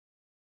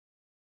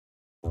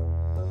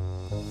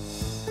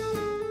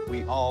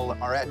we all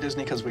are at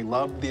Disney because we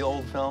love the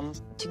old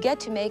films. To get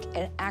to make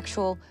an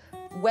actual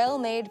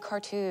well-made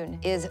cartoon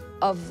is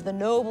of the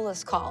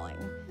noblest calling.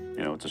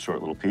 You know, it's a short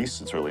little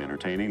piece. It's really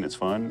entertaining. It's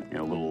fun. You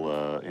know, a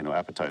little, you know,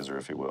 appetizer,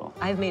 if you will.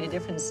 I've made a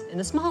difference in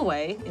a small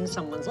way in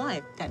someone's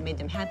life that made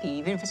them happy,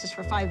 even if it's just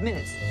for 5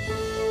 minutes.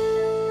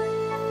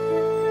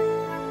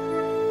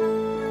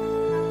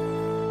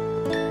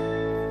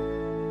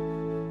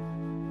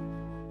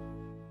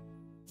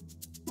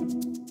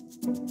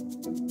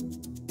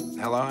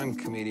 Hello, I'm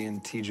comedian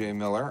TJ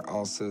Miller,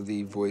 also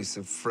the voice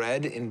of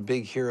Fred in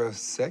Big Hero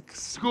 6.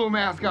 School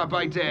mascot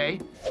by day,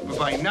 but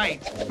by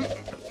night,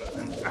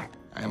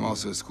 I am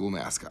also a school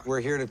mascot. We're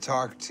here to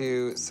talk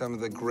to some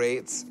of the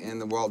greats in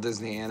the Walt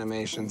Disney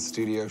Animation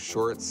Studio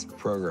Shorts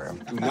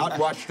program. Do not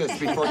watch this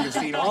before you've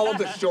seen all of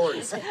the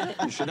shorts.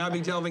 You should not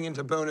be delving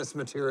into bonus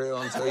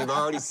material until you've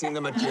already seen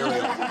the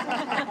material.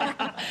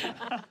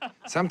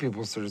 Some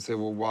people sort of say,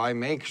 well, why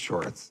make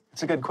shorts?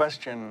 It's a good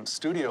question.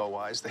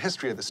 Studio-wise, the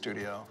history of the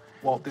studio,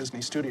 Walt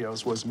Disney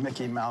Studios was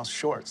Mickey Mouse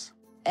shorts.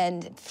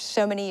 And for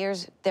so many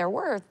years, there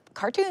were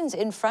cartoons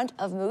in front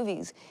of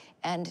movies,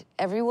 and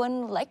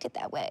everyone liked it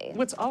that way.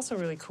 What's also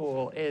really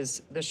cool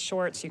is the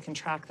shorts, you can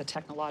track the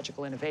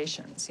technological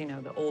innovations. You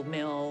know, the old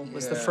mill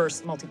was the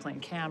first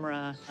multiplane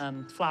camera.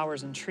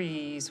 Flowers and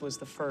Trees was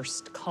the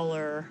first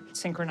color.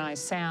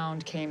 Synchronized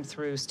sound came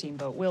through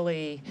Steamboat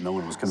Willie. No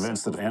one was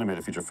convinced that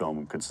animated feature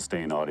film could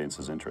sustain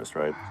audiences' interest,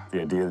 right?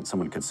 The idea that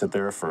someone could sit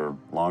there for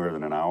longer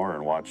than an hour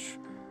and watch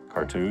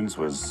cartoons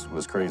was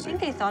crazy. I think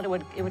they thought it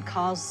would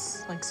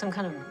cause like some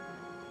kind of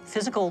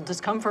physical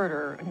discomfort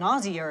or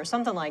nausea or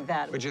something like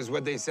that. Which is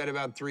what they said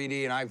about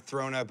 3D, and I've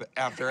thrown up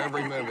after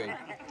every movie.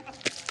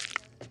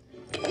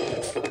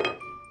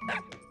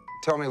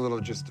 Tell me a little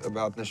just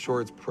about the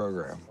shorts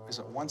program. Is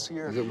it once a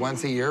year? Is it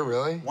once a year,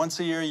 really? Once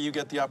a year, you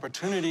get the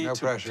opportunity No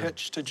to pressure.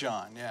 pitch to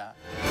John, yeah.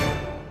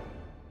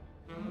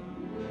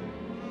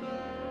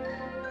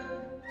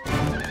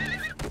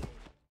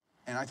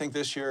 And I think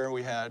this year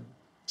we had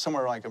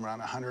somewhere like around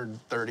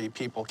 130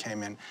 people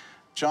came in.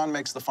 John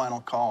makes the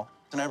final call.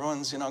 And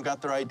everyone's, you know,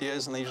 got their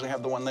ideas, and they usually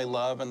have the one they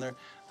love, and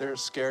they're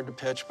scared to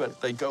pitch,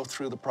 but they go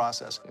through the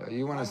process. Yeah,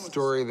 you want a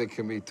story that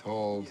can be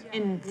told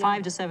In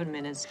 5 to 7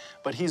 minutes.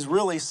 But he's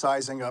really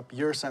sizing up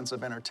your sense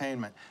of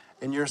entertainment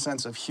and your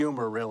sense of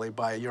humor, really,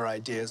 by your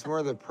ideas.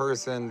 more the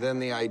person than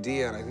the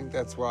idea, and I think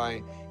that's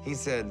why he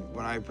said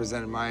when I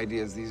presented my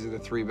ideas, these are the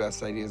 3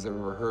 best ideas I've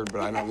ever heard,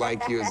 but I don't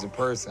like you as a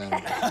person,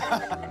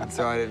 and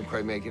so I didn't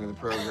quite make it into the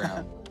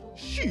program.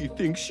 She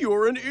thinks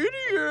you're an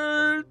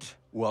idiot.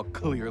 Well,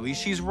 clearly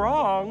she's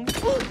wrong.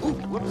 Ooh,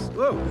 whoops,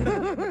 whoa.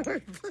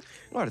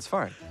 What, it's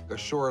fine. A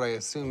short, I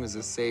assume, is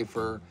a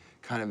safer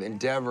kind of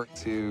endeavor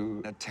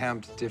to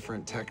attempt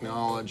different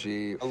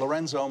technology.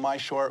 Lorenzo, my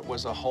short,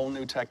 was a whole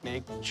new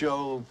technique.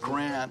 Joe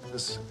Grant,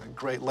 this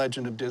great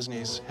legend of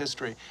Disney's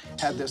history,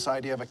 had this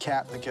idea of a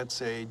cat that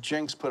gets a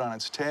jinx put on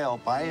its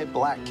tail by a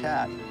black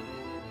cat.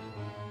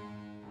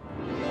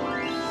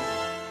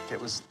 It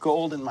was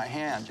gold in my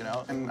hand, you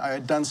know, and I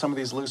had done some of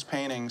these loose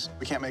paintings.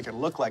 We can't make it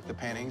look like the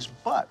paintings,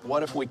 but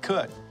what if we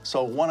could?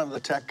 So one of the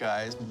tech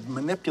guys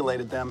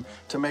manipulated them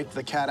to make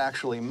the cat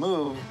actually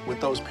move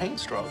with those paint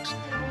strokes.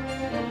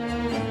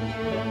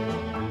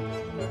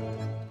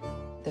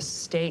 The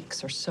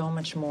stakes are so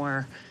much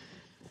more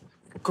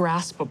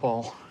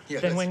graspable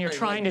than when you're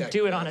trying to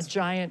do it on a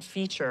giant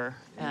feature,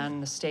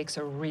 and the stakes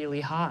are really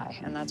high.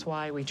 And that's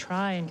why we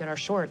try and get our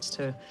shorts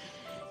to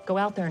go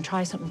out there and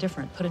try something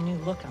different, put a new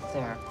look up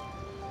there.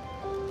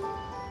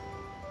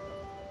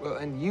 Well,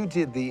 and you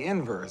did the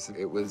inverse.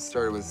 It was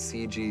started with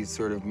CG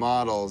sort of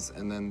models,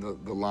 and then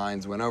the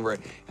lines went over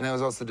it. And that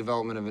was also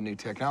development of a new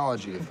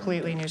technology.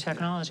 Completely new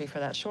technology for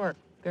that short.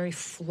 Very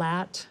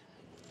flat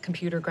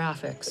computer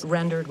graphics,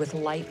 rendered with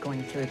light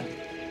going through them.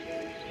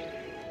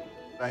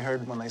 I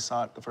heard when they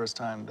saw it the first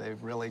time, they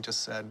really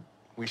just said,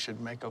 we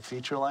should make a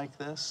feature like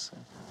this.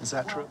 Is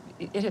that true?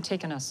 It had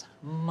taken us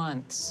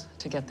months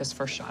to get this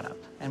first shot up.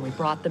 And we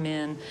brought them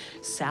in,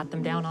 sat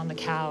them down on the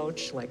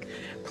couch, like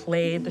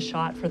played the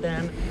shot for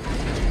them.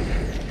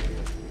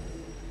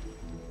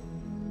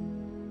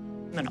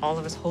 And all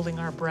of us holding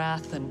our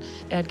breath, and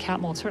Ed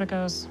Catmull sort of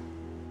goes,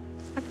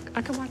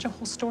 I could watch a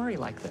whole story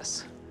like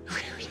this.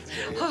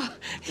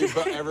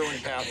 Everyone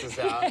passes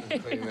out,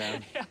 including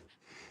them. Yeah.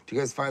 Do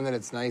you guys find that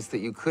it's nice that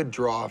you could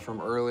draw from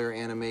earlier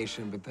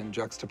animation, but then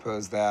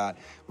juxtapose that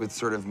with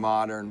sort of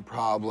modern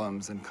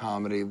problems and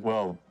comedy?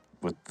 Well,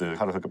 with the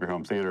How to Hook Up Your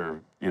Home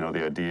Theater, you know,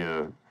 the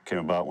idea came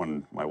about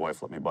when my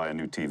wife let me buy a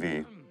new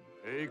TV.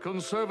 A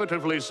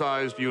conservatively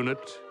sized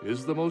unit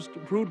is the most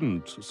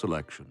prudent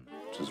selection.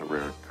 Which is a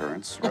rare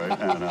occurrence, right?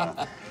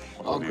 And,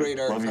 all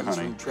great art love you, comes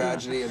honey. from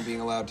tragedy and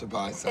being allowed to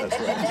buy something.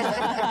 That's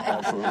right.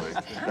 Absolutely.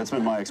 That's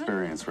been my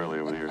experience, really,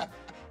 over the years.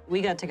 We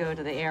got to go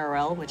to the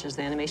ARL, which is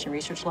the Animation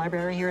Research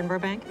Library here in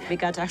Burbank. We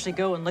got to actually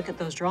go and look at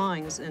those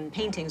drawings and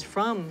paintings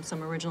from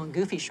some original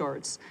Goofy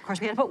shorts. Of course,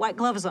 we had to put white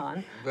gloves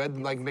on.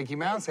 Good, like Mickey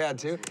Mouse had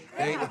to.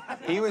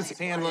 He was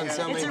handling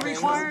so many things. It's a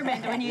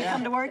requirement when you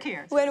come to work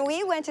here. When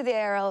we went to the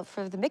ARL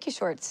for the Mickey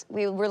shorts,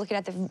 we were looking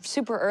at the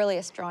super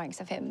earliest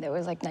drawings of him. There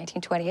was like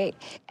 1928.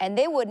 And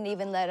they wouldn't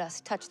even let us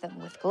touch them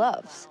with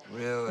gloves.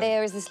 Really?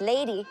 There was this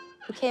lady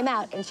who came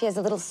out, and she has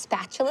a little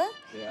spatula,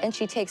 and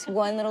she takes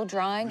one little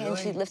drawing, and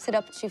she lifts it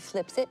up, and she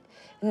flips it,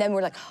 and then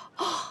we're like,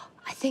 oh,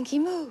 I think he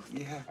moved.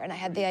 Yeah. And I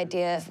had the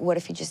idea of what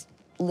if you just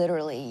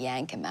literally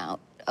yank him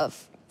out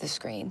of the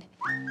screen.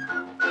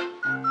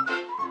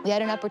 We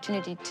had an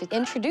opportunity to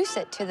introduce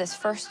it to this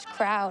first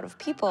crowd of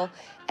people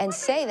and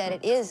say that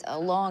it is a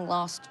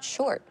long-lost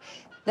short.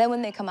 Then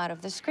when they come out of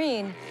the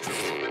screen,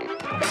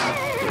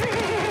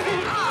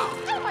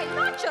 oh, my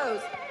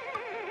nachos!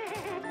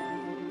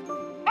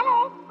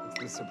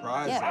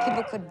 Surprise. Yeah,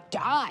 people could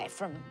die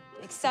from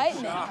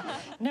excitement.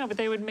 No, but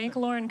they would make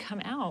Lauren come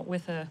out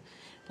with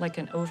like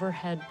an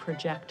overhead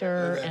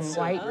projector and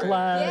white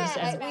gloves.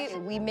 Yeah,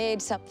 we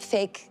made some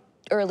fake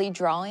early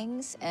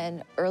drawings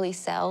and early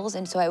cells,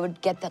 and so I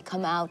would get them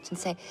come out and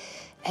say,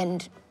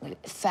 and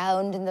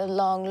found in the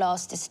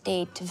long-lost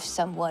estate of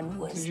someone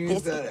was Did you this.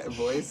 use that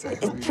voice?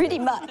 Pretty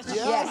much,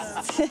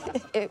 yes.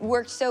 It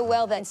worked so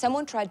well that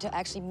someone tried to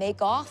actually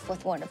make off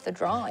with one of the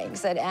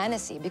drawings at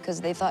Annecy because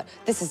they thought,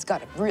 this has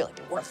got to really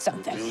be worth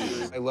something.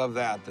 I love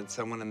that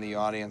someone in the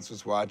audience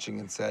was watching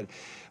and said,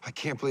 I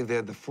can't believe they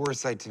had the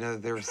foresight to know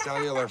that they were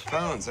cellular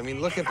phones. I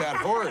mean, look at that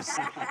horse,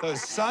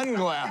 those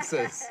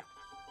sunglasses.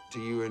 Do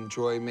you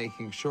enjoy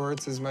making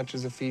shorts as much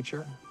as a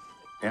feature?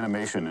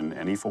 Animation in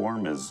any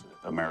form is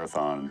a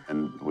marathon,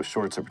 and with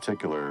shorts in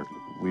particular,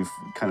 we've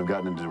kind of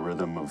gotten into the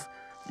rhythm of,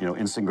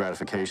 instant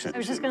gratification. I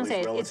was just going to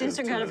say, it's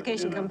instant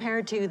gratification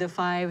compared to the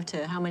 5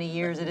 to how many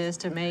years it is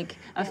to make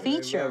a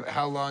feature.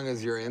 How long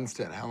is your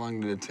instant? How long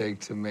did it take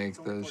to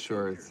make those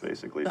shorts?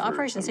 Basically, The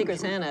Operation Secret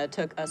Santa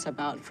took us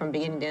from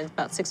beginning to end,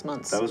 about 6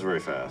 months. That was very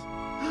fast.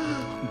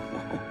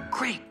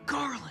 Great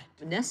Garland.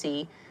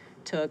 Nessie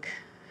took,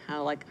 I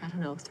don't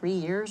know, 3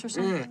 years or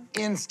something.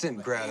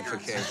 Instant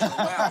gratification.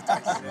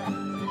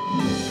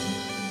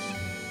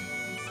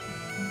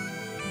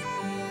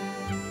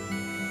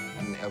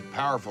 And a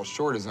powerful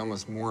short is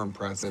almost more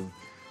impressive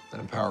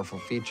than a powerful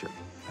feature.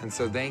 And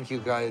so thank you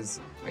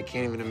guys. I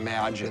can't even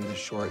imagine the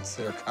shorts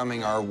that are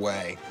coming our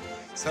way.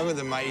 Some of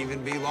them might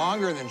even be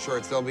longer than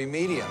shorts. They'll be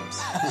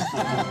mediums.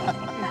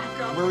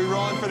 Were we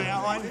rolling for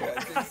that one?